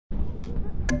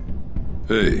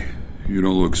Hey, you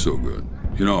don't look so good.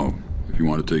 You know, if you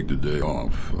want to take the day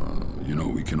off,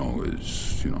 we can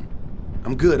always.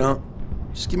 I'm good, huh?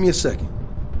 Just give me a second.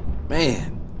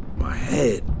 Man, my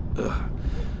head. Ugh.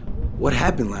 What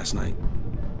happened last night?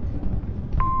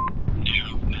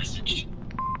 New message.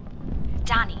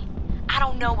 Donnie, I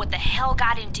don't know what the hell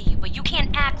got into you, but you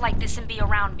can't act like this and be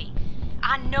around me.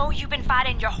 I know you've been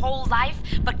fighting your whole life,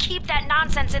 but keep that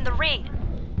nonsense in the ring.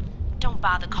 Don't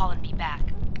bother calling me back.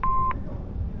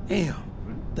 Damn,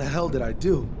 what the hell did I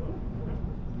do?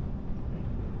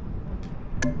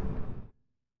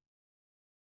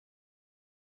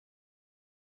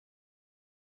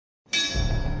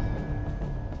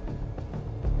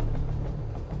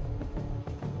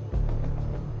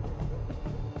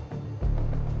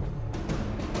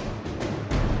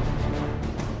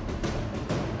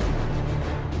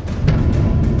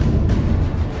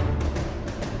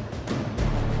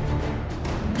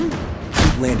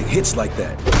 Landing hits like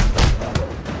that.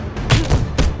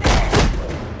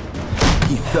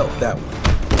 He felt that one.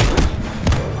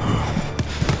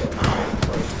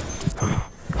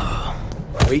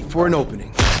 Wait for an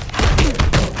opening.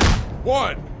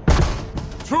 1,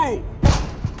 2,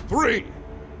 3,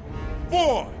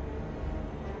 4.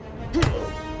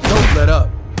 Don't let up.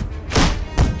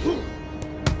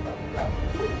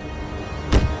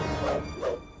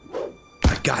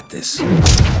 I got this.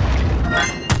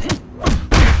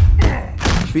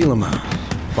 Feel him out.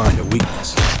 Find a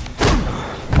weakness.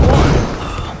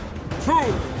 1,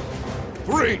 2,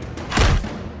 3.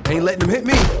 Ain't letting him hit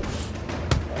me.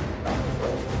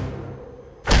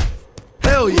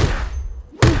 Hell yeah.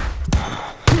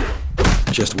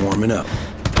 Just warming up.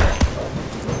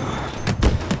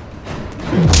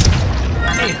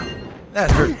 Damn,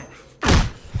 that hurt.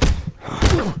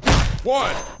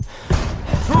 1,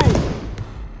 2,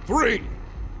 3,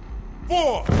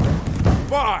 4,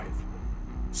 5,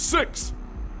 6.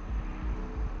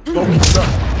 Focus up.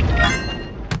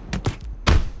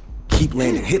 Keep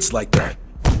landing hits like that.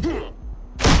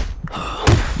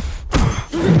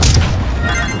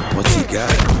 What's he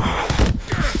got?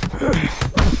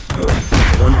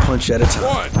 One punch at a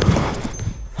time.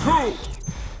 1, 2,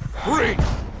 3,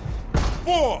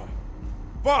 4,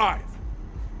 5,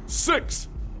 6.